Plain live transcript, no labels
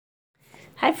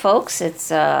Hi, folks. It's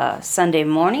Sunday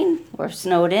morning. We're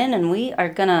snowed in, and we are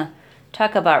going to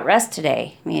talk about rest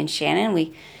today. Me and Shannon,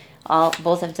 we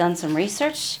both have done some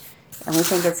research, and we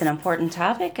think it's an important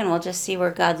topic, and we'll just see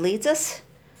where God leads us.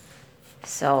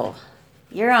 So,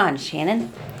 you're on,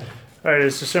 Shannon. All right,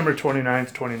 it's December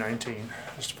 29th, 2019,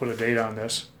 just to put a date on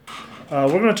this. We're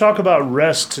going to talk about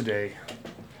rest today.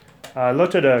 I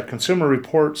looked at a Consumer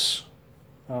Reports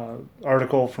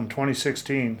article from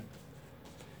 2016.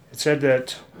 It said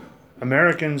that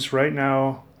Americans right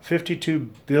now, $52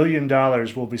 billion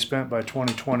will be spent by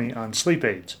 2020 on sleep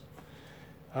aids.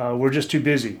 We're just too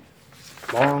busy.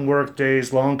 Long work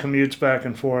days, long commutes back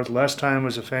and forth, less time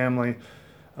as a family.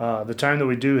 The time that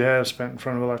we do have spent in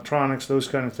front of electronics, those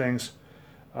kind of things.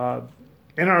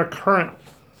 In our current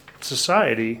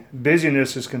society,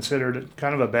 busyness is considered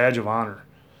kind of a badge of honor.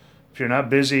 If you're not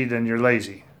busy, then you're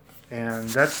lazy. And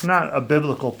that's not a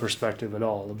biblical perspective at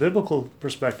all. The biblical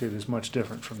perspective is much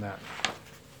different from that.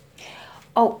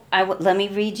 Oh, let me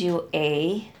read you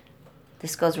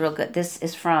this goes real good. This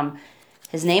is from,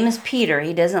 his name is Peter.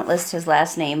 He doesn't list his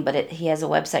last name, but he has a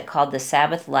website called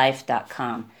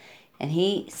thesabbathlife.com. And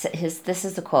this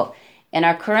is the quote. In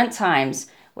our current times,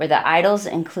 where the idols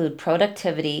include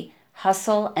productivity,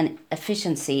 hustle, and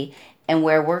efficiency, and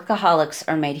where workaholics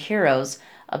are made heroes,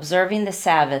 observing the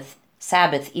Sabbath,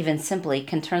 even simply,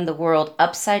 can turn the world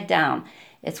upside down.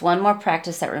 It's one more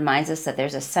practice that reminds us that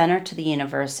there's a center to the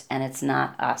universe, and it's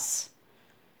not us.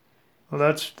 Well,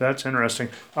 that's interesting.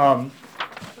 I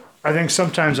think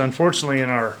sometimes, unfortunately,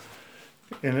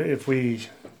 if we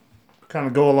kind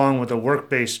of go along with a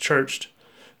work-based church,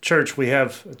 we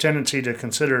have a tendency to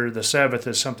consider the Sabbath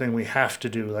as something we have to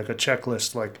do, like a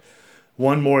checklist, like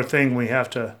one more thing we have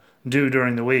to do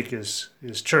during the week is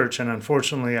church. And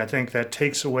unfortunately, I think that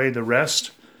takes away the rest,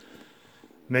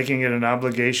 making it an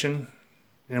obligation,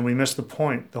 and we miss the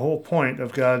whole point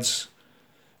of God's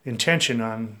intention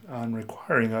on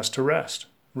requiring us to rest,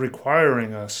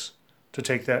 requiring us to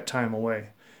take that time away.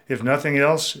 If nothing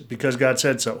else, because God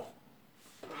said so.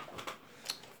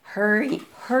 Hurrying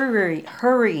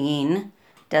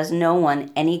does no one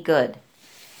any good.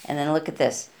 And then look at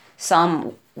this.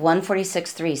 Psalm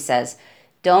 146:3 says,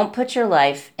 "Don't put your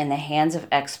life in the hands of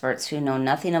experts who know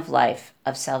nothing of life,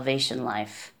 of salvation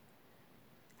life."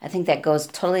 I think that goes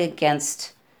totally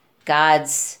against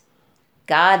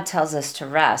God tells us to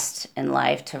rest in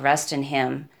life, to rest in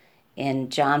Him in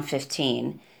John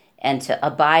 15, and to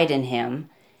abide in Him.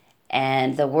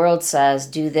 And the world says,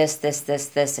 do this,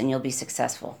 and you'll be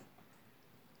successful.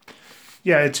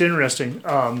 Yeah, it's interesting.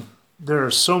 There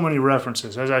are so many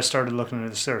references. As I started looking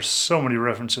at this, there are so many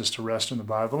references to rest in the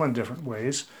Bible in different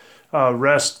ways.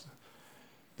 Rest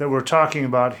that we're talking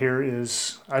about here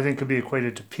I think, could be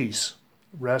equated to peace.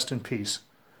 Rest and peace.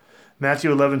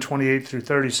 Matthew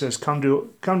 11:28-30 says, Come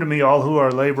to me, all who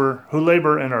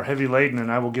labor and are heavy laden,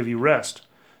 and I will give you rest.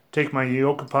 Take my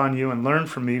yoke upon you and learn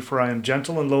from me, for I am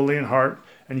gentle and lowly in heart,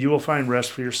 and you will find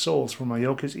rest for your souls. For my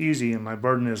yoke is easy and my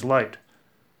burden is light.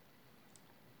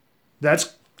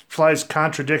 That flies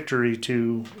contradictory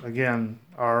to, again,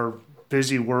 our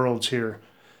busy worlds here.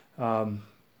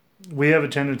 We have a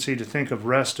tendency to think of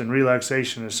rest and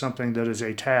relaxation as something that is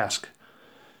a task.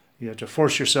 You have to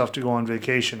force yourself to go on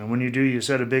vacation. And when you do, you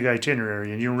set a big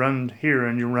itinerary, and you run here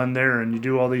and you run there and you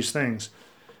do all these things.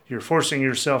 You're forcing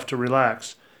yourself to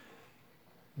relax.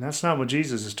 And that's not what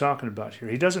Jesus is talking about here.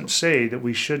 He doesn't say that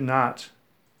we should not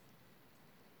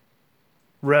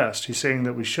rest. He's saying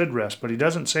that we should rest, but he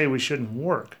doesn't say we shouldn't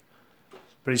work.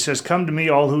 But he says, come to me,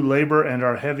 all who labor and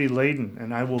are heavy laden,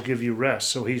 and I will give you rest.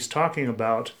 So he's talking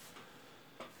about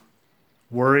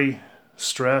worry,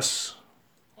 stress,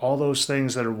 all those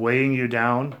things that are weighing you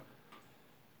down.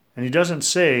 And he doesn't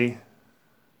say,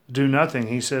 do nothing.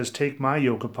 He says, take my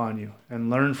yoke upon you and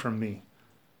learn from me.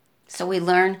 So we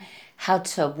learn how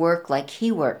to work like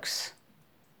he works.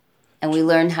 And we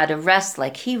learn how to rest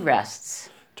like he rests.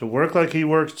 To work like he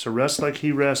works, to rest like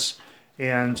he rests.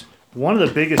 And one of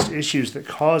the biggest issues that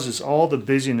causes all the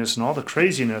busyness and all the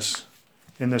craziness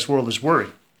in this world is worry.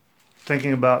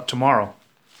 Thinking about tomorrow.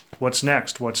 What's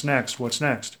next? What's next? What's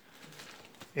next?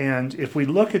 And if we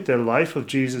look at the life of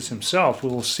Jesus himself, we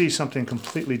will see something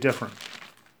completely different.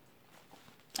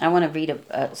 I want to read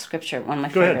a scripture, one of my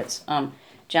Go favorites.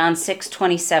 John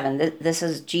 6:27. This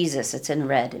is Jesus. It's in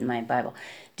red in my Bible.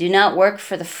 Do not work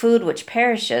for the food which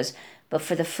perishes, but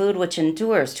for the food which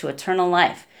endures to eternal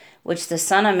life, which the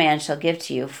Son of Man shall give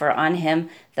to you, for on him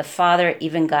the Father,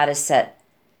 even God, has set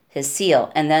his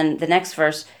seal. And then the next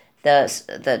verse,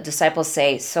 the disciples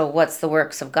say, so what's the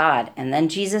works of God? And then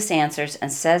Jesus answers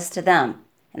and says to them,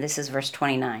 and this is verse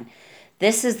 29,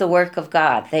 this is the work of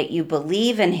God, that you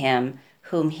believe in him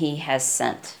whom he has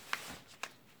sent.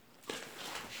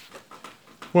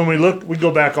 When we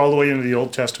go back all the way into the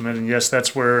Old Testament, and yes,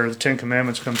 that's where the Ten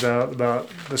Commandments comes out about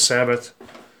the Sabbath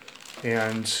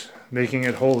and making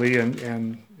it holy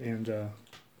and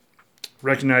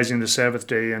recognizing the Sabbath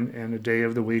day and a day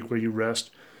of the week where you rest.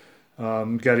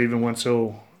 God even went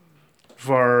so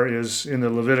far as in the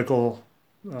Levitical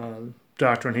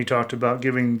doctrine, he talked about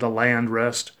giving the land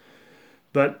rest.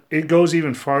 But it goes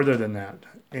even farther than that.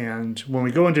 And when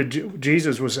we go into,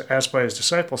 Jesus was asked by his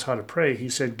disciples how to pray. He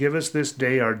said, "Give us this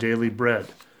day our daily bread."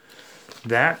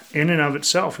 That in and of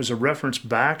itself is a reference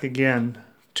back again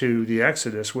to the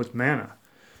Exodus with manna,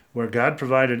 where God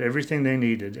provided everything they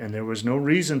needed, and there was no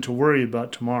reason to worry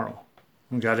about tomorrow.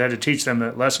 And God had to teach them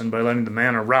that lesson by letting the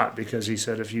manna rot, because he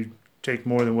said if you take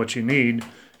more than what you need,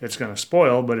 it's going to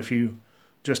spoil, but if you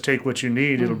just take what you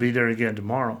need, it'll be there again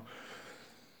tomorrow.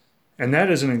 And that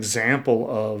is an example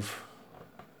of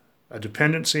a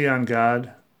dependency on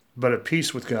God, but a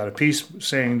peace with God, a peace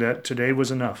saying that today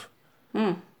was enough.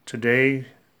 Today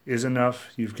is enough.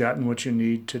 You've gotten what you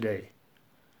need today.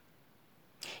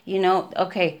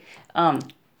 Okay,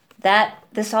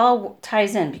 this all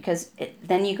ties in because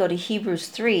then you go to Hebrews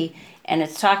 3, and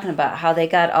it's talking about how they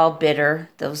got all bitter,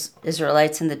 those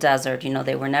Israelites in the desert.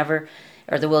 They were never,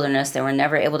 or the wilderness, they were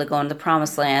never able to go into the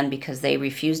promised land because they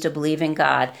refused to believe in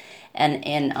God. And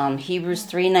in Hebrews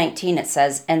 3:19 it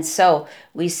says, "And so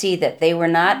we see that they were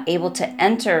not able to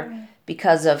enter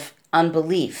because of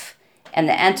unbelief. And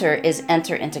the enter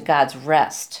into God's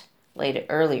rest."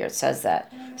 Earlier it says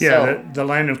that. Yeah, the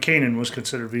land of Canaan was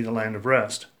considered to be the land of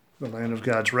rest, the land of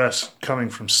God's rest, coming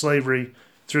from slavery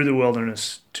through the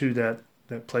wilderness to that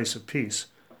place of peace.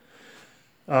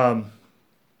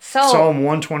 Psalm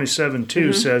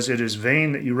 127:2 says, "It is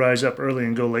vain that you rise up early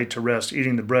and go late to rest,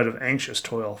 eating the bread of anxious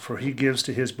toil, for he gives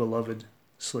to his beloved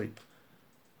sleep."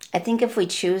 I think if we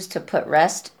choose to put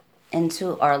rest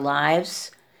into our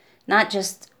lives, not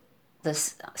just the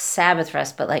Sabbath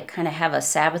rest, but like kind of have a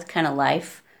Sabbath kind of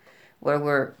life where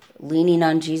we're leaning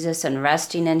on Jesus and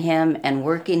resting in him and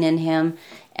working in him,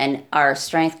 and our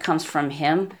strength comes from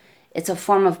him, it's a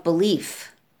form of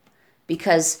belief.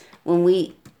 Because when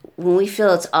we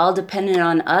feel it's all dependent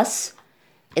on us,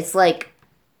 it's like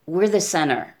we're the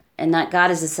center and not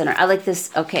God is the center. I like this.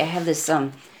 Okay, I have this.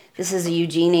 This is a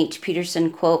Eugene H.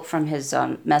 Peterson quote from his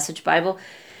Message Bible,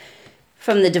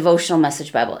 from the Devotional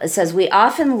Message Bible. It says, "We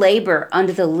often labor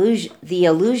under the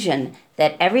illusion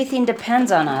that everything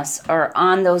depends on us or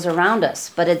on those around us,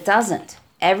 but it doesn't.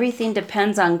 Everything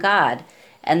depends on God,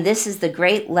 and this is the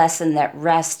great lesson that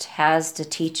rest has to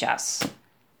teach us."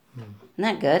 Isn't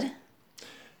that good?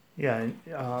 Yeah,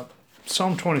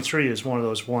 Psalm 23 is one of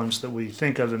those ones that we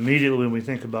think of immediately when we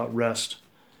think about rest.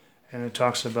 And it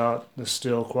talks about the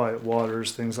still, quiet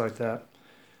waters, things like that.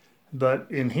 But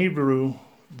in Hebrew,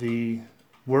 the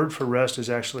word for rest is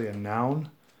actually a noun.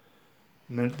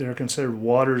 And they're considered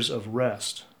waters of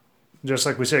rest. Just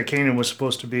like we said, Canaan was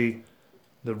supposed to be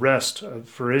the rest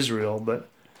for Israel, but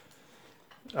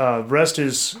rest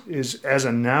is as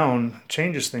a noun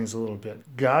changes things a little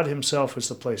bit. God himself is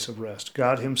the place of rest.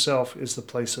 God himself is the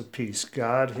place of peace.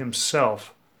 God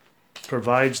himself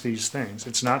provides these things.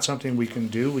 It's not something we can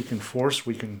do, we can force,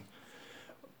 we can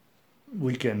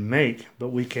make, but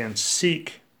we can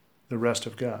seek the rest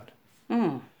of God.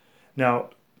 Now,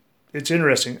 it's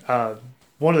interesting.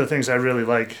 One of the things I really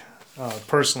like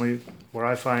personally, where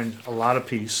I find a lot of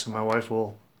peace, and my wife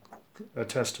will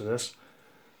attest to this,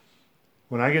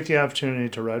 when I get the opportunity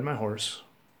to ride my horse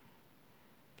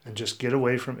and just get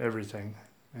away from everything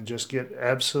and just get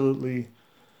absolutely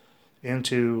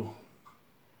into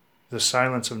the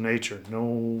silence of nature,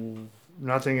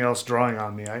 nothing else drawing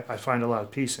on me, I find a lot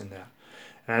of peace in that.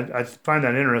 And I find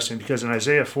that interesting because in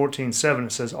Isaiah 14:7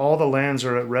 it says, "All the lands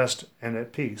are at rest and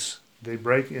at peace. They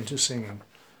break into singing."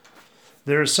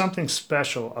 There is something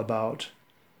special about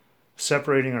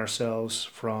separating ourselves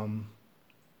from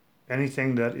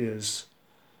anything that is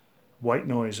white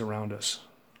noise around us.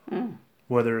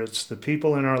 Whether it's the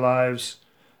people in our lives,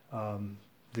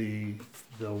 the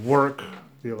work,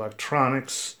 the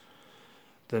electronics,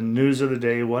 the news of the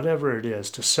day, whatever it is,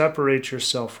 to separate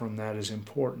yourself from that is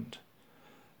important.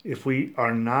 If we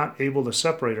are not able to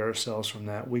separate ourselves from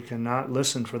that, we cannot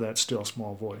listen for that still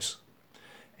small voice.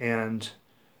 And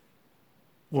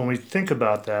when we think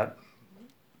about that,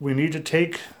 we need to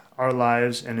take our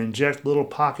lives and inject little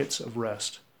pockets of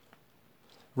rest.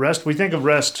 Rest, we think of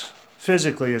rest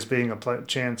physically as being a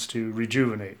chance to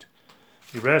rejuvenate.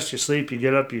 You rest, you sleep, you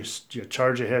get up, you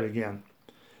charge ahead again.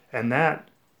 And that,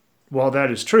 while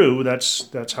that is true,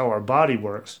 that's how our body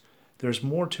works, there's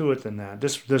more to it than that.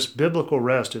 This biblical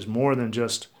rest is more than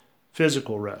just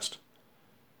physical rest.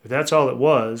 If that's all it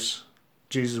was,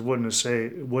 Jesus wouldn't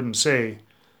say,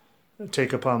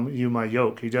 take upon you my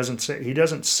yoke. He doesn't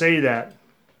say that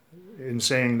in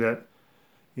saying that,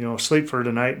 sleep for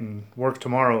tonight and work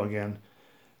tomorrow again.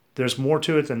 There's more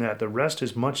to it than that. The rest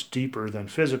is much deeper than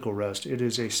physical rest. It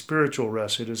is a spiritual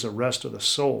rest. It is a rest of the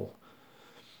soul.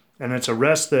 And it's a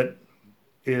rest that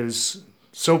is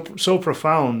so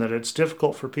profound that it's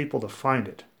difficult for people to find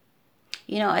it.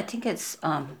 I think it's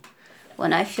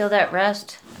when I feel that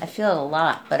rest, I feel it a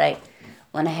lot. But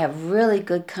when I have really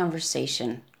good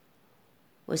conversation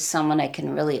with someone I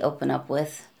can really open up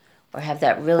with, or have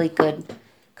that really good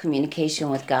communication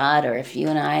with God, or if you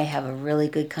and I have a really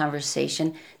good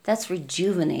conversation, that's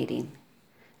rejuvenating.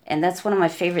 And that's one of my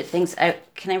favorite things.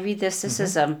 Can I read this? This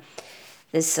is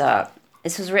this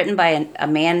was written by a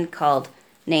man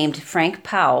named Frank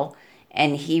Powell,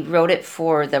 and he wrote it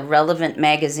for the Relevant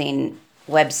Magazine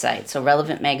website, so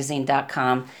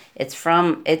relevantmagazine.com.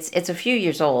 It's a few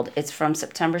years old. It's from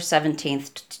September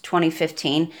 17th,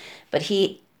 2015, but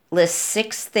he lists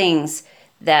 6 things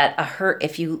that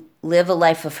if you live a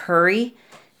life of hurry,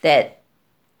 that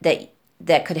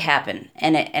could happen.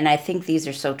 And I think these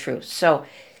are so true. So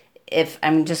if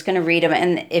I'm just going to read them,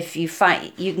 and if you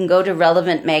can go to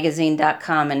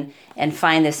relevantmagazine.com and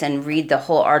find this and read the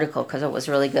whole article, because it was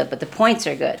really good, but the points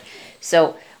are good.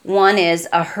 So one is,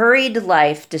 a hurried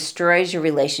life destroys your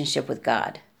relationship with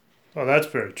God. Well, that's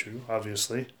very true,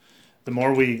 obviously. The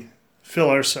more we fill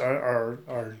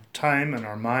our time and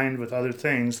our mind with other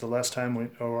things, the less time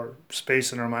or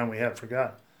space in our mind we have for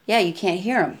God. Yeah, you can't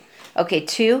hear him. Okay,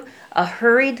 2, a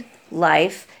hurried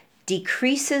life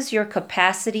decreases your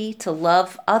capacity to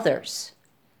love others.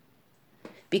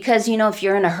 Because, if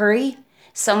you're in a hurry,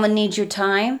 someone needs your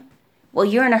time. Well,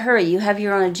 you're in a hurry. You have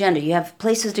your own agenda. You have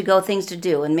places to go, things to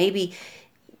do. And maybe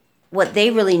what they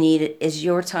really need is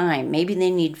your time. Maybe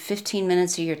they need 15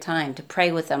 minutes of your time to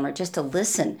pray with them or just to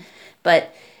listen.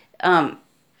 But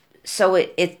so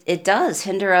it does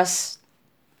hinder us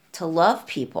to love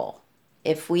people.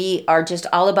 If we are just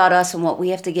all about us and what we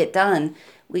have to get done,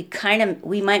 we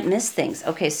might miss things.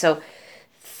 Okay, so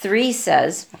 3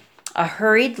 says, a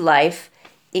hurried life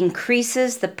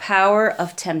increases the power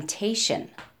of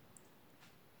temptation.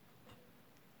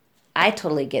 I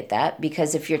totally get that,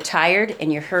 because if you're tired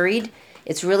and you're hurried,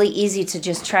 it's really easy to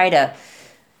just try to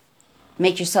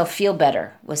make yourself feel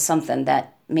better with something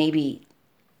that maybe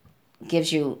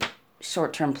gives you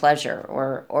short-term pleasure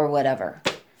or whatever.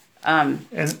 And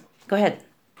go ahead.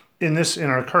 In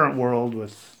our current world,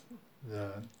 with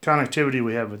the connectivity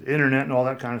we have with the internet and all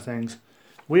that kind of things,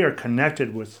 we are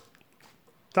connected with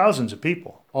thousands of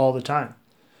people all the time.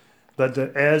 But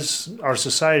as our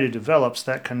society develops,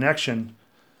 that connection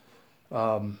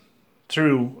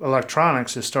through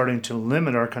electronics is starting to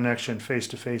limit our connection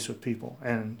face-to-face with people.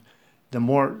 And the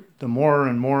more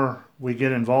and more we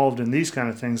get involved in these kind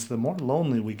of things, the more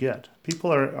lonely we get.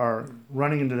 People are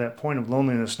running into that point of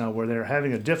loneliness now where they're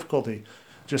having a difficulty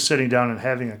just sitting down and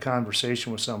having a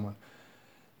conversation with someone.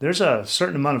 There's a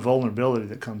certain amount of vulnerability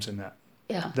that comes in that.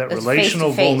 Yeah. That it's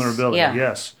relational face-to-face. vulnerability, Yeah.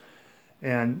 yes.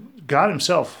 And God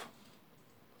himself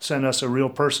sent us a real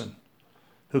person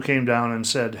who came down and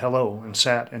said hello and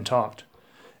sat and talked.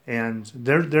 And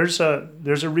there's a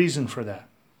reason for that.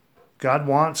 God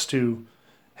wants to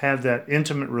have that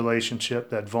intimate relationship,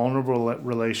 that vulnerable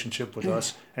relationship with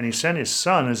us, and he sent his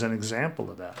son as an example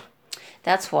of that.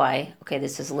 That's why, okay,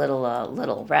 this is a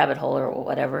little rabbit hole or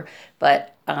whatever,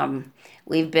 but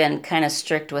we've been kind of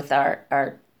strict with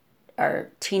our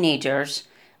teenagers.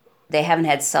 They haven't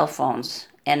had cell phones,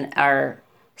 and our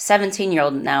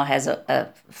 17-year-old now has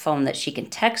a phone that she can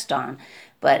text on,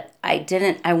 but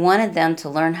I wanted them to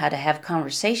learn how to have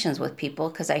conversations with people,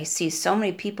 because I see so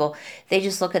many people, they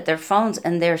just look at their phones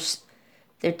and they're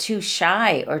too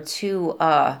shy or too,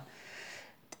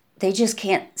 they just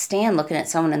can't stand looking at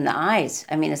someone in the eyes.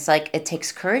 I mean, it's like it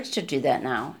takes courage to do that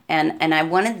now. And I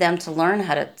wanted them to learn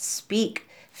how to speak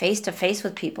face to face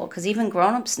with people, because even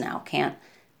grown-ups now can't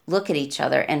look at each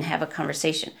other and have a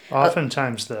conversation.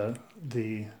 Oftentimes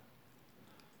the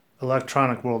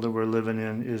electronic world that we're living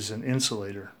in is an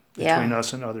insulator between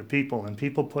us and other people, and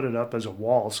people put it up as a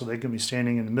wall so they can be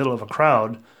standing in the middle of a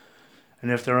crowd, and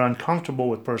if they're uncomfortable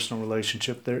with personal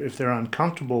relationship, if they're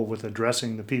uncomfortable with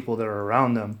addressing the people that are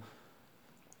around them,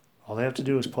 all they have to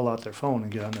do is pull out their phone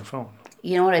and get on their phone.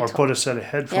 You know what or put a set of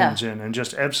headphones in and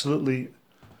just absolutely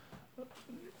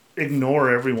ignore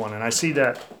everyone. And I see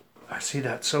that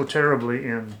so terribly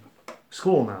in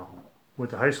school now.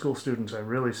 With the high school students, I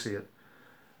really see it.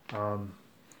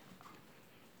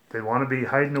 They want to be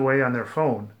hiding away on their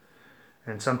phone,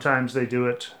 and sometimes they do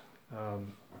it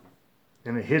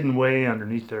in a hidden way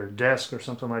underneath their desk or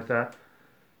something like that,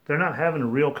 they're not having a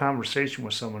real conversation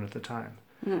with someone at the time.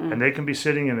 Mm-mm. And they can be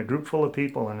sitting in a group full of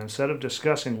people, and instead of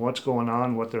discussing what's going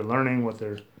on, what they're learning, what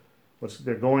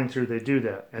they're going through, they do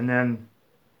that. And then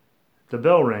the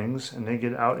bell rings, and they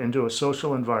get out into a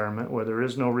social environment where there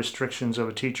is no restrictions of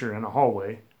a teacher in a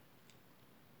hallway.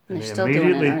 And And they're they still doing it,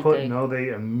 immediately aren't they?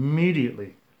 they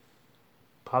immediately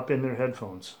pop in their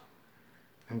headphones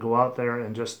and go out there,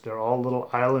 and just they're all little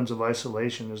islands of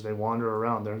isolation as they wander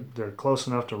around. They're close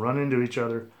enough to run into each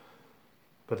other,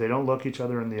 but they don't look each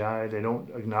other in the eye. They don't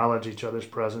acknowledge each other's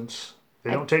presence.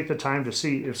 They don't take the time to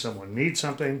see if someone needs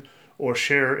something or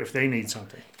share if they need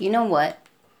something. You know what?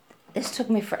 This took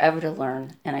me forever to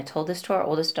learn, and I told this to our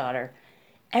oldest daughter.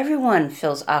 Everyone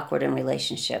feels awkward in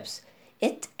relationships.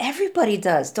 Everybody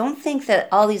does. Don't think that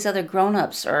all these other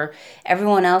grown-ups or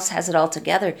everyone else has it all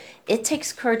together. It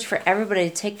takes courage for everybody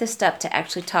to take the step to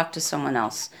actually talk to someone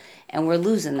else, and we're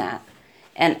losing that.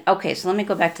 And okay, so let me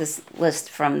go back to this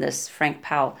list from this Frank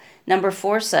Powell. Number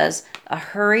 4 says, a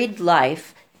hurried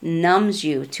life numbs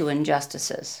you to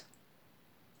injustices.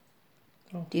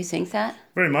 Do you think that?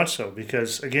 Very much so,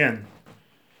 because again,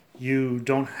 you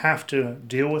don't have to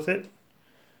deal with it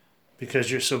because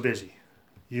you're so busy.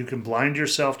 You can blind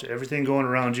yourself to everything going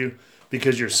around you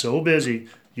because you're so busy.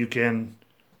 You can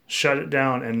shut it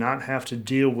down and not have to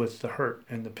deal with the hurt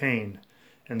and the pain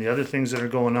and the other things that are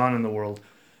going on in the world.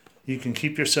 You can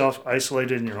keep yourself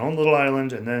isolated in your own little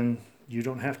island, and then you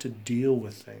don't have to deal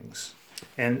with things.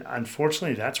 And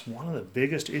unfortunately, that's one of the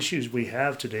biggest issues we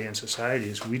have today in society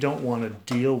is we don't want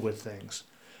to deal with things.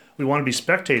 We want to be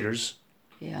spectators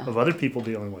of other people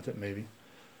dealing with it, maybe.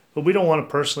 But we don't want to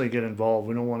personally get involved.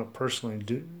 We don't want to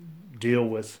personally deal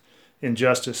with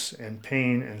injustice and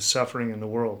pain and suffering in the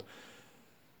world.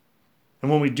 And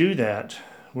when we do that,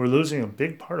 we're losing a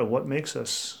big part of what makes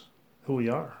us who we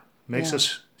are, makes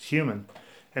us human.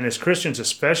 And as Christians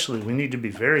especially, we need to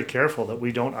be very careful that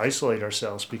we don't isolate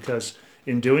ourselves, because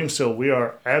in doing so, we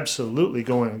are absolutely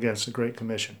going against the Great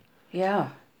Commission. Yeah.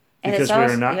 And Because we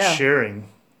are not sharing.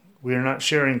 We are not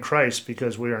sharing Christ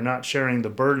because we are not sharing the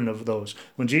burden of those.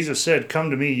 When Jesus said, "Come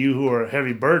to me, you who are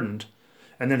heavy burdened,"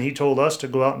 and then he told us to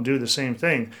go out and do the same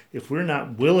thing, if we're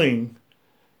not willing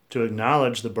to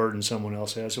acknowledge the burden someone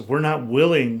else has, if we're not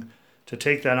willing to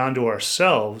take that onto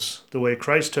ourselves the way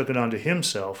Christ took it onto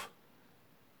himself,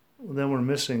 well, then we're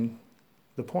missing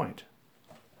the point.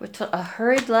 A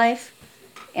hurried life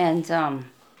and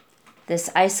this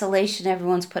isolation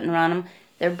everyone's putting around them,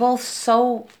 they're both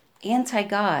so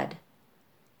anti-God.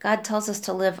 God tells us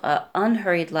to live an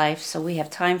unhurried life so we have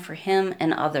time for him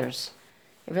and others.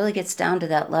 It really gets down to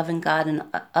that loving God and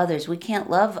others. We can't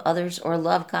love others or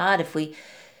love God if we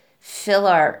fill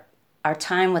our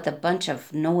time with a bunch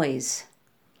of noise.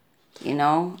 You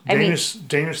know? Danish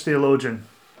theologian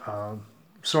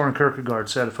Soren Kierkegaard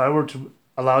said, if I were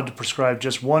allowed to prescribe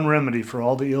just one remedy for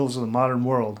all the ills of the modern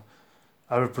world,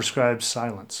 I would prescribe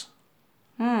silence.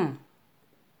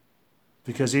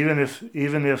 Because even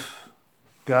if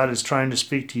God is trying to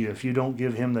speak to you, if you don't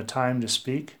give him the time to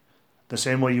speak, the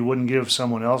same way you wouldn't give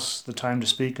someone else the time to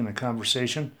speak in a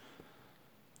conversation,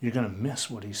 you're going to miss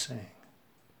what he's saying.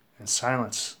 And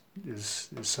silence is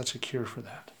such a cure for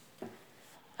that.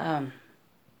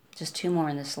 Just 2 more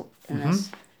in this.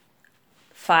 This.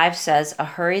 5 says, a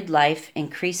hurried life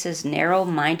increases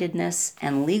narrow-mindedness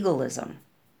and legalism.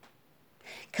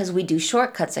 Because we do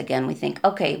shortcuts again. We think,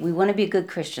 okay, we want to be a good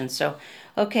Christian. So,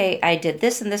 okay, I did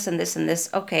this and this and this and this.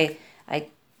 Okay, I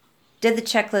did the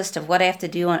checklist of what I have to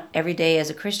do every day as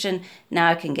a Christian. Now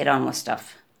I can get on with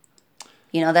stuff.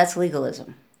 You know, that's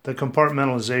legalism. The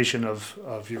compartmentalization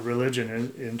of your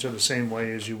religion into the same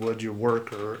way as you would your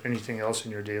work or anything else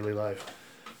in your daily life.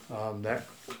 That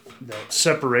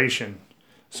separation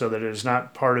so that it is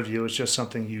not part of you, it's just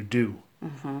something you do.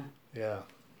 Mm-hmm. Yeah.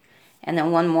 And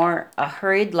then one more, a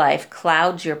hurried life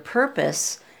clouds your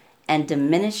purpose and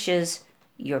diminishes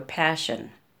your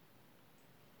passion.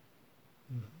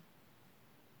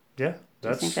 Yeah, Do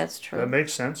you think that's true? That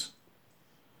makes sense.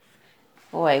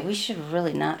 Boy, we should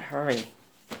really not hurry.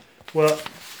 Well,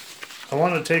 I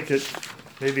want to take it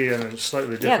maybe in a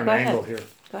slightly different angle here.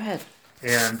 Go ahead.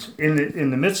 And in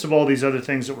the midst of all these other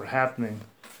things that were happening,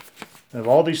 of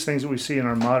all these things that we see in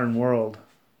our modern world,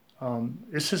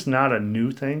 this is not a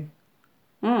new thing.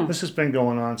 This has been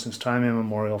going on since time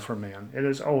immemorial for man. It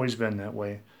has always been that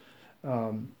way.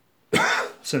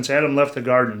 Since Adam left the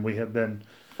garden, we have been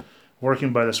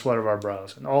working by the sweat of our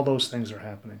brows, and all those things are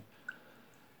happening.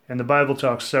 And the Bible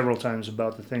talks several times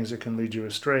about the things that can lead you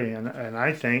astray. And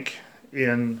I think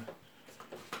in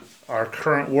our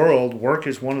current world, work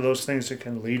is one of those things that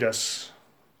can lead us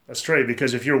astray,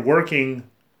 because if you're working,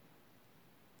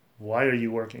 why are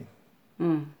you working?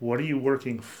 What are you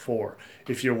working for?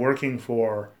 If you're working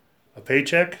for a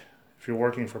paycheck, if you're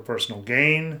working for personal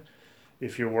gain,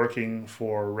 if you're working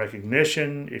for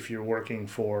recognition, if you're working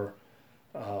for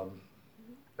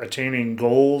attaining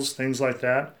goals, things like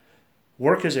that,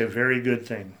 work is a very good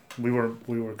thing. We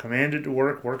were commanded to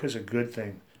work. Work is a good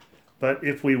thing. But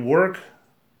if we work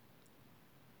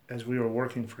as we are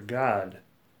working for God,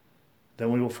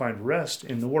 then we will find rest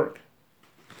in the work.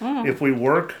 If we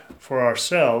work for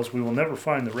ourselves, we will never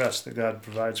find the rest that God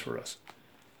provides for us.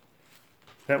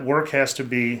 That work has to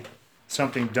be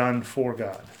something done for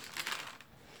God.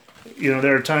 You know,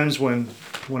 there are times when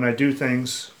I do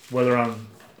things, whether I'm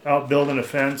out building a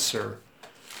fence or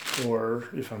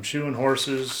if I'm shoeing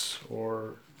horses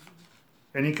or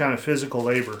any kind of physical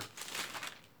labor,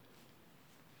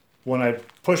 when I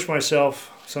push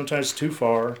myself sometimes too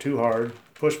far, too hard,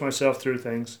 push myself through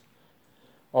things,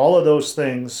 all of those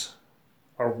things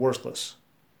are worthless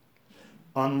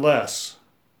unless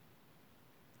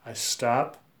I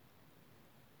stop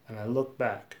and I look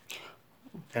back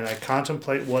and I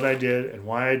contemplate what I did and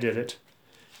why I did it,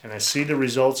 and I see the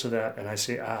results of that, and I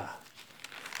say, I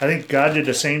think God did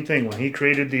the same thing. When he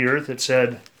created the earth, it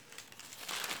said,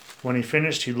 when he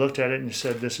finished, he looked at it and he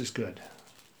said, this is good.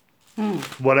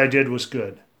 What I did was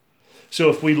good. So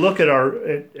if we look at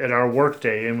our work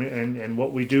day and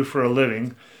what we do for a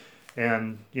living,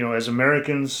 and you know, as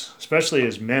Americans, especially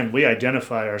as men, we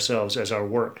identify ourselves as our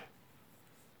work.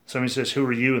 Somebody says, who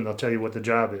are you? And they'll tell you what the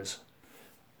job is.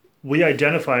 We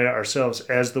identify ourselves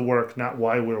as the work, not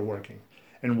why we're working.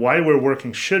 And why we're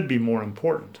working should be more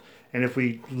important. And if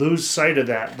we lose sight of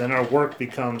that, then our work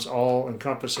becomes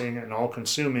all-encompassing and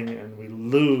all-consuming, and we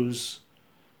lose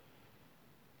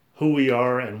who we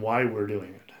are and why we're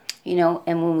doing it. You know,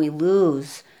 and when we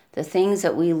lose, the things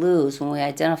that we lose when we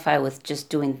identify with just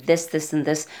doing this, this, and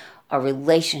this are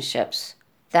relationships.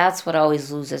 That's what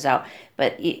always loses out.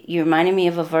 But you reminded me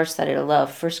of a verse that I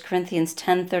love, 1 Corinthians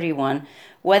 10:31.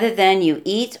 Whether then you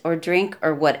eat or drink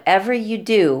or whatever you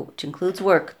do, which includes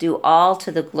work, do all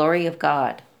to the glory of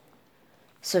God.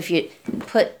 So if we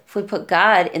put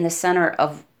God in the center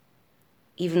of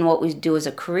even what we do as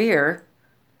a career,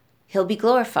 he'll be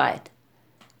glorified.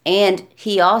 And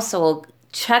he also will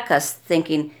check us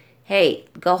thinking, hey,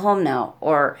 go home now.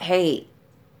 Or, hey,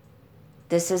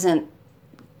 this isn't,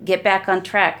 get back on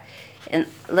track. And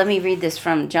let me read this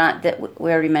from John, that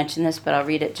we already mentioned this, but I'll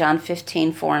read it. John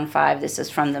 15:4-5. This is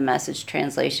from the Message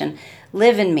translation.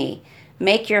 Live in me,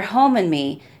 make your home in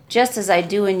me, just as I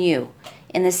do in you.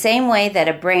 In the same way that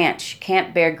a branch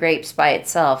can't bear grapes by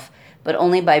itself, but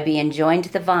only by being joined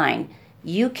to the vine,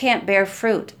 you can't bear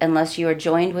fruit unless you are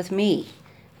joined with me.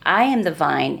 I am the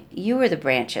vine, you are the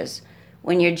branches.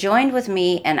 When you're joined with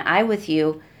me and I with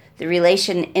you, the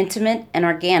relation intimate and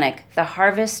organic, the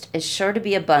harvest is sure to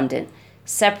be abundant.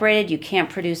 Separated, you can't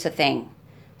produce a thing.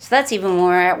 So that's even when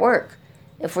we're at work.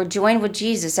 If we're joined with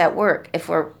Jesus at work, if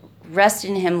we're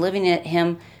resting in him, living in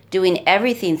him, doing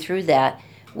everything through that,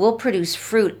 we'll produce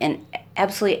fruit in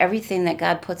absolutely everything that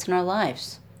God puts in our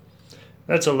lives.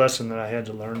 That's a lesson that I had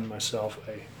to learn myself.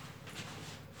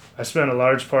 I spent a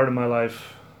large part of my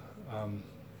life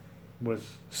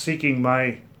with seeking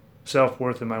my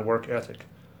self-worth and my work ethic.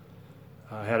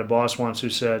 I had a boss once who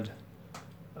said,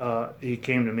 he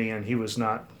came to me and he was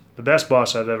not the best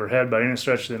boss I've ever had by any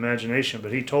stretch of the imagination,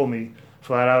 but he told me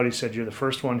flat out, he said, you're the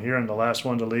first one here and the last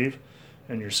one to leave,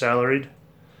 and you're salaried.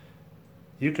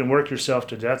 You can work yourself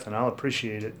to death and I'll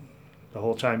appreciate it the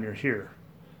whole time you're here.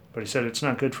 But he said, it's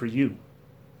not good for you.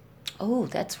 Oh,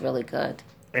 that's really good.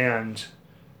 And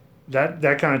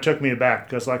that kind of took me aback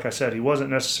because, like I said, he wasn't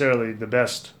necessarily the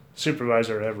best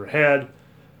supervisor I ever had.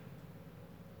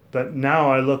 But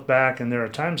now I look back and there are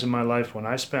times in my life when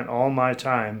I spent all my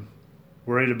time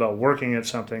worried about working at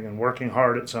something and working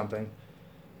hard at something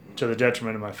to the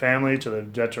detriment of my family, to the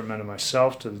detriment of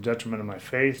myself, to the detriment of my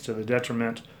faith, to the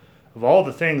detriment of all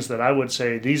the things that I would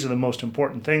say these are the most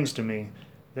important things to me.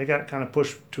 They got kind of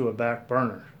pushed to a back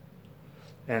burner.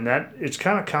 And that it's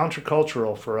kind of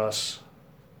countercultural for us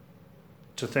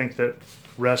to think that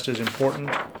rest is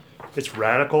important. It's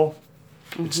radical.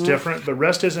 It's different, but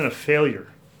rest isn't a failure.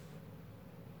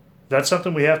 That's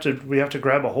something we have to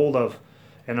grab a hold of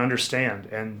and understand.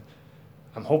 And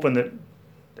I'm hoping that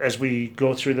as we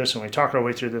go through this and we talk our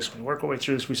way through this, and we work our way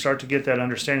through this, we start to get that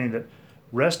understanding that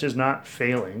rest is not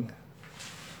failing.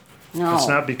 No. It's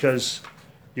not because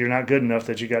you're not good enough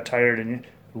that you got tired. And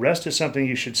rest is something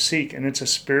you should seek, and it's a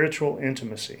spiritual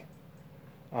intimacy.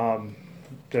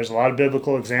 There's a lot of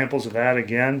biblical examples of that.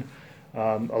 Again,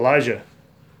 Elijah.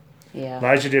 Yeah.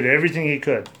 Elijah did everything he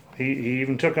could. He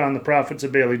even took on the prophets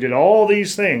of Baal. He did all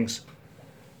these things,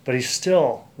 but he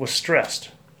still was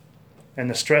stressed. And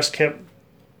the stress kept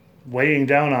weighing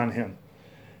down on him.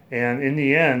 And in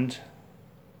the end,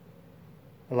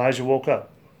 Elijah woke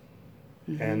up.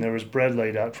 And there was bread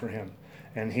laid out for him.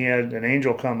 And he had an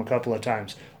angel come a couple of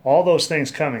times. All those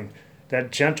things coming,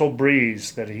 that gentle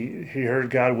breeze that he heard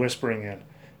God whispering in.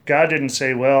 God didn't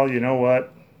say, well, you know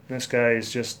what? This guy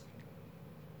is just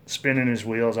spinning his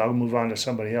wheels. I'll move on to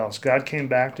somebody else. God came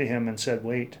back to him and said,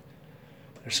 wait,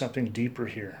 there's something deeper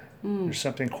here. There's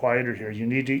something quieter here. You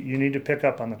need to pick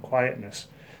up on the quietness.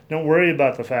 Don't worry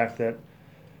about the fact that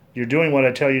you're doing what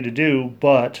I tell you to do,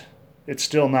 but it's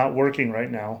still not working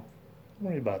right now. Don't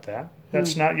worry about that.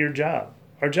 That's not your job.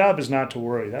 Our job is not to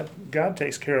worry. That God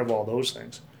takes care of all those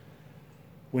things.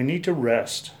 We need to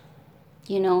rest.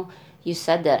 You know, you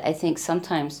said that. I think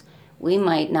sometimes we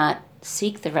might not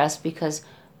seek the rest because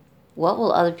what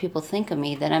will other people think of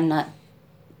me that I'm not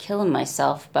killing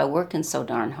myself by working so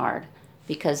darn hard?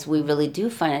 Because we really do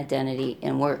find identity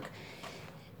in work.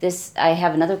 I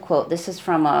have another quote. This is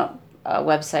from a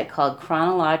website called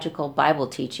Chronological Bible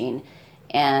Teaching,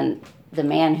 and the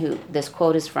man who this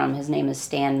quote is from, his name is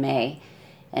Stan May,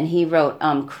 and he wrote,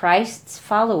 Christ's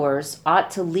followers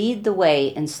ought to lead the way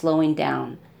in slowing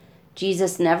down.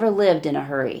 Jesus never lived in a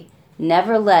hurry,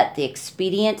 never let the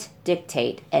expedient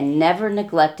dictate, and never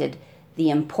neglected the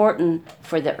important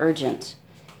for the urgent.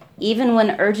 Even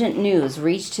when urgent news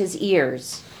reached his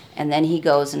ears, and then he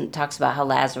goes and talks about how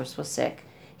Lazarus was sick,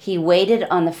 he waited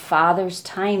on the Father's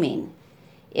timing.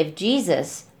 If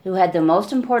Jesus, who had the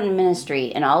most important ministry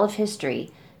in all of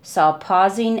history, saw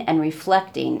pausing and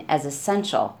reflecting as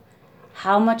essential,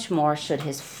 how much more should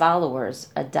his followers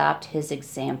adopt his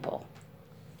example?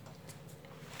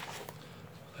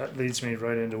 That leads me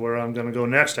right into where I'm going to go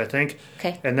next, I think.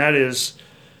 Okay. And that is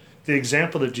the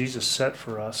example that Jesus set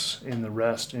for us in the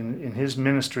rest. In his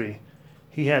ministry,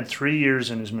 he had 3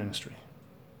 years in his ministry.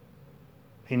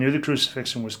 He knew the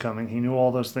crucifixion was coming. He knew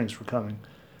all those things were coming.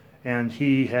 And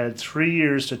he had 3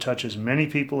 years to touch as many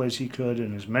people as he could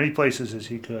in as many places as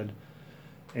he could.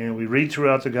 And we read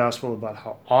throughout the gospel about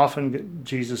how often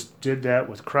Jesus did that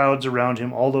with crowds around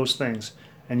him, all those things.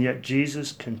 And yet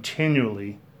Jesus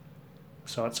continually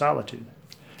sought solitude.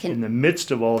 In the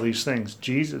midst of all these things,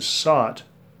 Jesus sought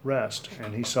rest,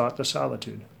 and he sought the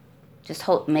solitude.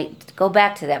 Go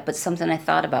back to that, but something I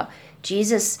thought about.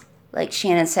 Jesus, like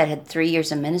Shannon said, had 3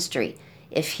 years of ministry.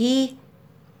 If he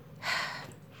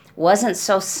wasn't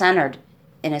so centered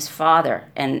in his Father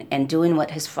and doing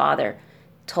what his Father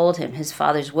told him, his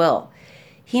Father's will,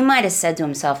 he might have said to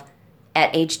himself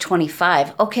at age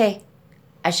 25, okay,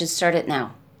 I should start it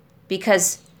now.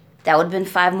 Because that would have been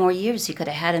 5 more years he could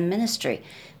have had in ministry.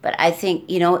 But I think,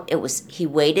 he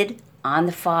waited on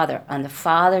the Father, on the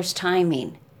Father's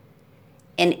timing.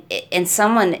 And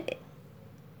someone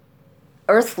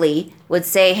earthly would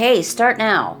say, hey, start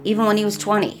now, even when he was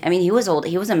 20. I mean, he was old.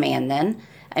 He was a man then.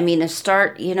 I mean, to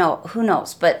start, who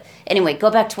knows? But anyway,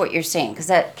 go back to what you're saying, because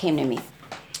that came to me.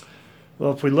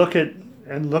 Well, if we look at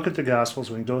the Gospels,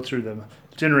 we can go through them.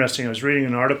 It's interesting. I was reading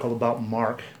an article about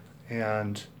Mark,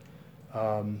 and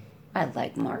I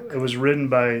like Mark. It was written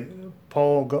by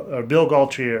Bill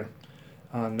Gaultier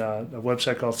on a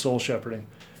website called Soul Shepherding.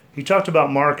 He talked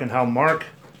about Mark and how Mark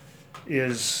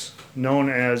is known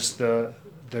as the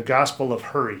Gospel of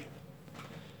Hurry.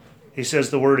 He says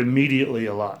the word immediately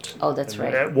a lot. Oh, that's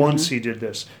right. At once he did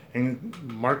this. And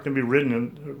Mark can be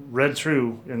read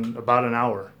through in about an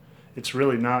hour. It's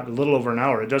really not, a little over an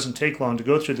hour. It doesn't take long to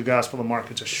go through the Gospel of Mark.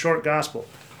 It's a short gospel.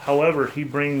 However, he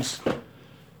brings,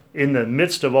 in the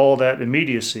midst of all that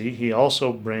immediacy, he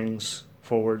also brings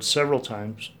forward several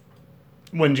times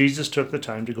when Jesus took the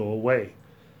time to go away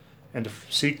and to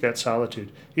seek that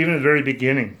solitude. Even at the very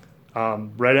beginning,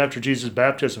 right after Jesus'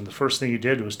 baptism, the first thing he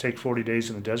did was take 40 days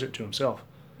in the desert to himself.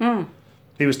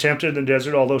 He was tempted in the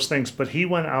desert, all those things, but he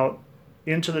went out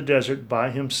into the desert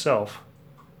by himself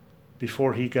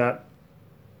before he got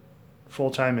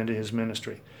full-time into his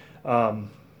ministry.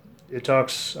 It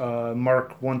talks,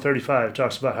 Mark 1:35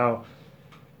 talks about how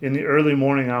in the early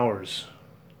morning hours,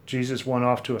 Jesus went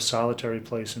off to a solitary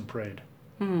place and prayed.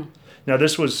 Now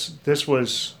this was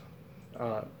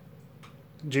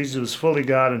Jesus was fully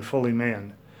God and fully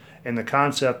man, and the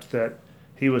concept that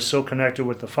he was so connected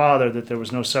with the Father that there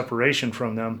was no separation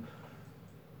from them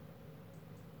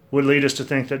would lead us to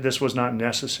think that this was not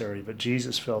necessary, but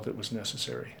Jesus felt it was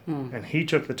necessary. And he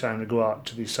took the time to go out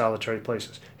to these solitary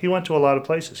places. He went to a lot of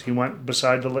places. He went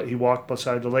beside the lake. He walked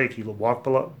beside the lake. He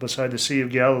walked beside the Sea of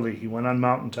Galilee. He went on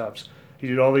mountaintops. He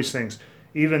did all these things.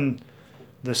 Even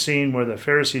the scene where the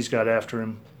Pharisees got after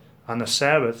him on the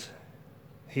Sabbath,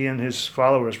 he and his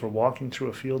followers were walking through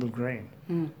a field of grain.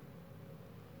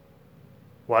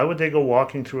 Why would they go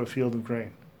walking through a field of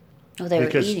grain? Oh, they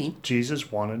because were eating.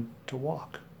 Jesus wanted to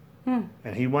walk.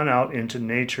 And he went out into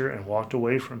nature and walked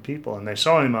away from people. And they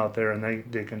saw him out there and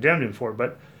they condemned him for it.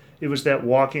 But it was that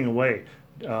walking away.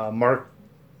 Mark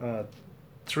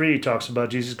 3 talks about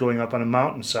Jesus going up on a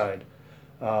mountainside.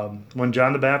 When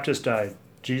John the Baptist died,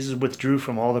 Jesus withdrew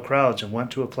from all the crowds and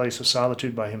went to a place of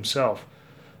solitude by himself.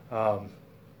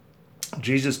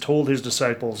 Jesus told his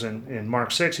disciples in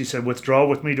Mark 6, he said, "Withdraw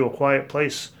with me to a quiet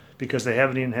place," because they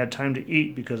haven't even had time to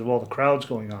eat because of all the crowds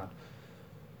going on.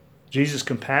 Jesus'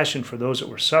 compassion for those that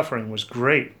were suffering was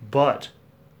great, but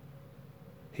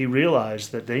he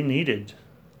realized that they needed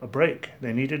a break.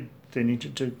 They needed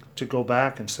to go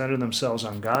back and center themselves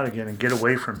on God again and get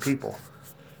away from people.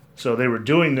 So they were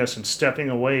doing this and stepping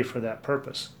away for that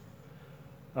purpose.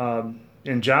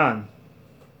 In John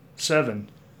 7,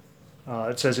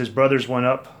 it says his brothers went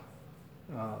up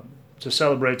to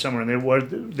celebrate somewhere,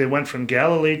 and they went from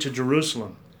Galilee to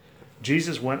Jerusalem.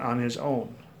 Jesus went on his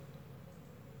own.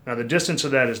 Now the distance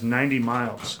of that is 90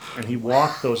 miles, and he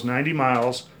walked those 90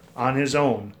 miles on his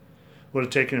own. Would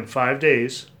have taken him 5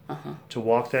 days to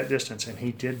walk that distance, and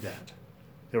he did that.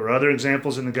 There were other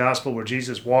examples in the gospel where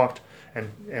Jesus walked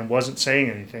and wasn't saying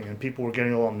anything, and people were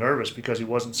getting a little nervous because he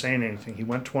wasn't saying anything. He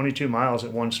went 22 miles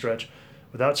at one stretch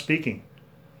without speaking.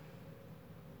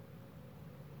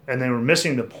 And they were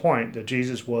missing the point that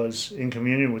Jesus was in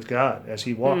communion with God as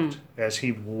he walked. As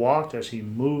he walked, as he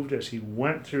moved, as he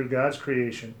went through God's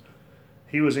creation,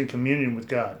 he was in communion with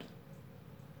God.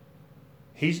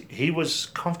 He was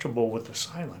comfortable with the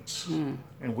silence.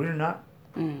 And we're not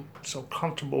so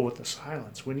comfortable with the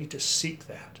silence. We need to seek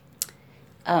that.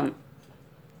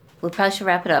 We probably should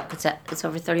wrap it up because it's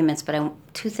over 30 minutes, but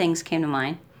two things came to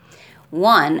mind.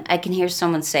 One, I can hear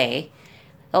someone say,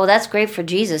 "Oh, that's great for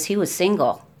Jesus. He was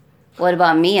single. What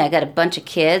about me? I got a bunch of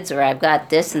kids, or I've got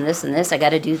this and this and this. I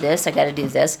got to do this. I got to do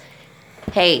this."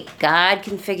 Hey, God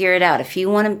can figure it out. If you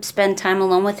want to spend time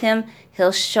alone with him,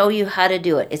 he'll show you how to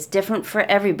do it. It's different for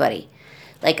everybody.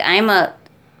 Like, I'm a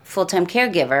full-time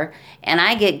caregiver, and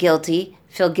I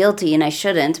feel guilty, and I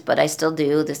shouldn't, but I still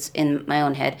do this in my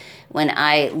own head. When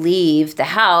I leave the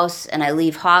house and I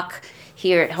leave Hawk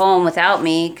here at home without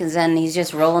me, because then he's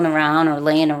just rolling around or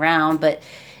laying around, but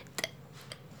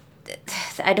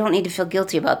I don't need to feel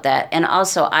guilty about that. And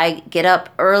also, I get up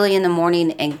early in the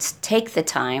morning and take the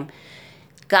time.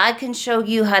 God can show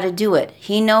you how to do it.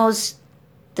 He knows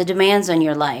the demands on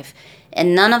your life.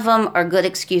 And none of them are good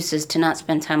excuses to not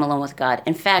spend time alone with God.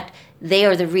 In fact, they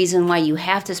are the reason why you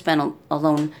have to spend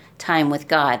alone time with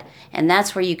God. And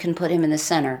that's where you can put him in the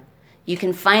center. You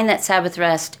can find that Sabbath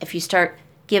rest if you start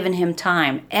giving him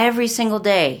time every single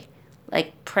day,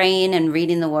 like praying and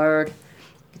reading the Word.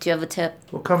 Do you have a tip?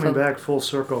 Well, coming back full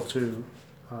circle to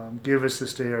give us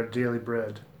this day our daily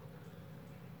bread.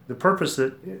 The purpose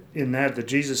that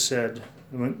Jesus said,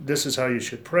 this is how you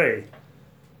should pray.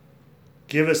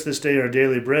 Give us this day our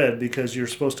daily bread, because you're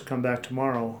supposed to come back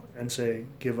tomorrow and say,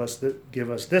 give us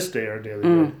this day our daily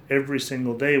bread. Every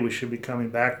single day we should be coming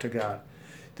back to God.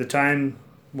 The time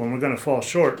when we're going to fall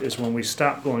short is when we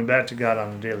stop going back to God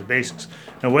on a daily basis.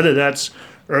 Now, whether that's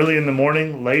early in the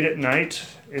morning, late at night,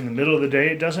 in the middle of the day,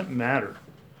 it doesn't matter.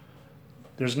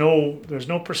 There's no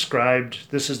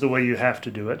prescribed, this is the way you have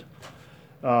to do it.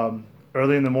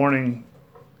 Early in the morning,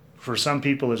 for some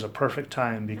people, is a perfect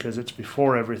time because it's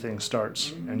before everything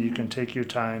starts, and you can take your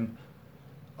time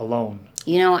alone.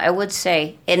 You know, I would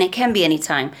say, and it can be any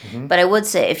time, but I would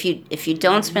say if you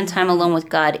don't spend time alone with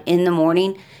God in the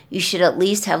morning, you should at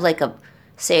least have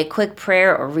say a quick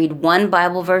prayer or read one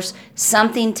Bible verse,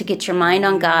 something to get your mind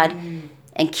on God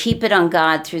and keep it on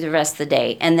God through the rest of the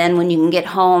day. And then when you can get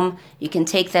home, you can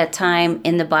take that time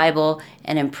in the Bible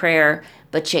and in prayer.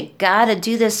 But you got to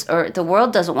do this, or the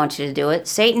world doesn't want you to do it.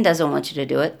 Satan doesn't want you to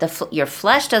do it. Your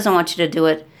flesh doesn't want you to do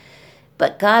it,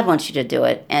 but God wants you to do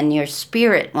it, and your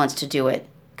spirit wants to do it,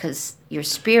 because your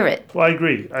spirit. Well, I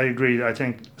agree. I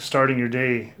think starting your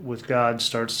day with God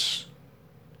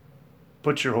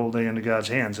puts your whole day into God's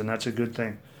hands, and that's a good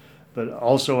thing. But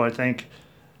also, I think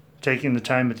taking the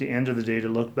time at the end of the day to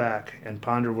look back and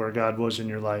ponder where God was in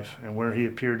your life and where he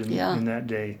appeared in that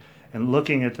day, and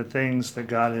looking at the things that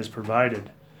God has provided.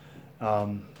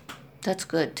 That's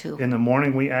good, too. In the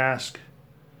morning we ask,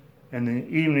 and in the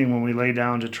evening when we lay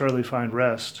down to truly find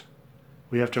rest,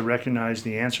 we have to recognize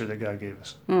the answer that God gave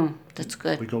us. That's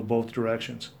good. We go both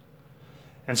directions.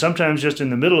 And sometimes just in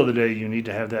the middle of the day, you need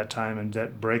to have that time and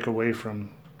that break away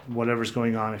from whatever's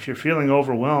going on. If you're feeling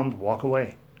overwhelmed, walk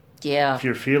away. Yeah. If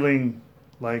you're feeling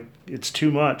like it's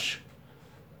too much,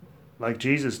 like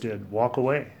Jesus did, walk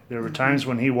away. There were times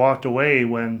when he walked away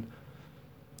when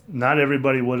not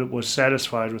everybody was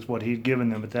satisfied with what he'd given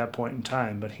them at that point in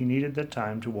time, but he needed that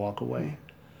time to walk away.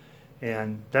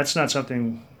 And that's not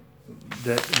something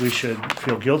that we should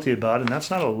feel guilty about, and that's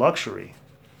not a luxury.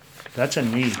 That's a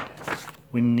need.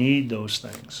 We need those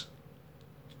things.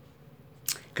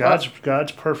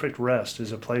 God's perfect rest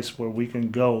is a place where we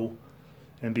can go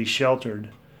and be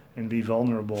sheltered and be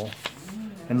vulnerable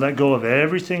and let go of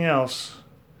everything else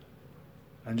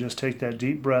and just take that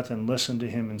deep breath and listen to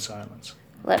him in silence.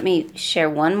 Let me share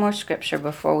one more scripture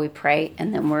before we pray,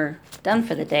 and then we're done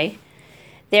for the day.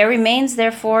 There remains,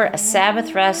 therefore, a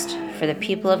Sabbath rest for the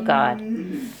people of God.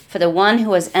 For the one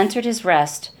who has entered his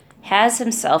rest has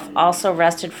himself also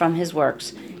rested from his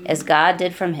works, as God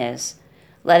did from his.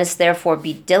 Let us therefore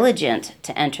be diligent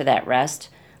to enter that rest,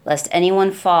 lest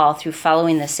anyone fall through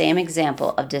following the same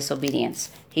example of disobedience.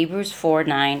 Hebrews 4,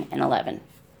 9, and 11.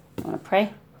 Want to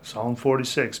pray? Psalm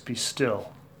 46, be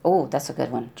still. Oh, that's a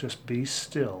good one. Just be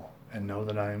still and know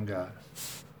that I am God.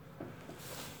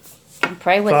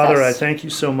 Pray with Father, us. I thank you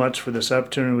so much for this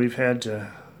opportunity we've had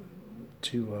to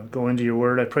go into your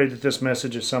word. I pray that this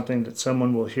message is something that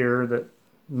someone will hear that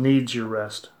needs your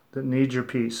rest, that needs your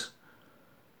peace.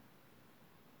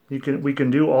 We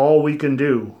can do all we can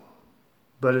do,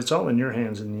 but it's all in your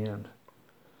hands in the end.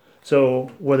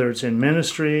 So whether it's in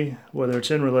ministry, whether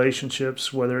it's in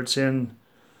relationships, whether it's in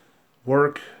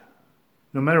work,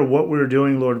 no matter what we're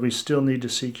doing, Lord, we still need to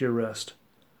seek your rest.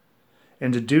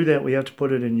 And to do that, we have to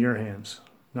put it in your hands,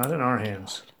 not in our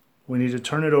hands. We need to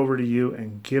turn it over to you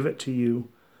and give it to you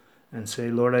and say,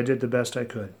 Lord, I did the best I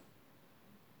could.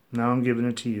 Now I'm giving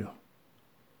it to you.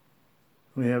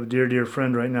 We have a dear, dear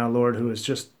friend right now, Lord, who is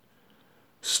just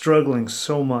struggling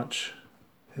so much.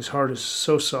 His heart is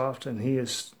so soft, and he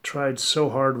has tried so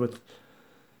hard with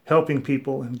helping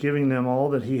people and giving them all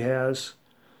that he has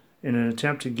in an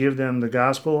attempt to give them the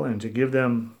gospel and to give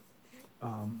them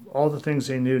all the things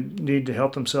they need to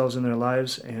help themselves in their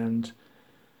lives. And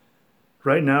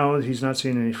right now, he's not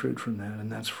seeing any fruit from that,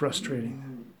 and that's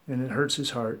frustrating, and it hurts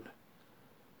his heart.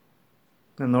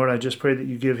 And Lord, I just pray that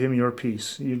you give him your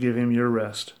peace, you give him your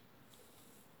rest,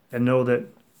 and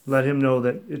let him know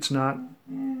that it's not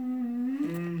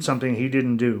something he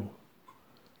didn't do,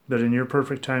 but in your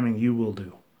perfect timing, you will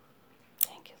do.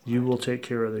 Thank you, You will take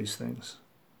care of these things.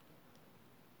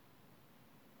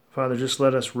 Father, just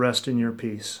let us rest in your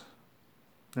peace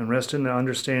and rest in the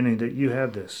understanding that you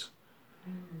have this.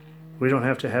 We don't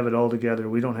have to have it all together.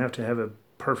 We don't have to have a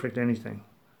perfect anything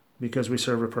because we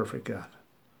serve a perfect God.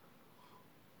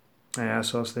 I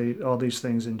ask all these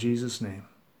things in Jesus' name.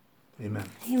 Amen.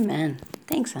 Amen.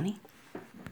 Thanks, honey.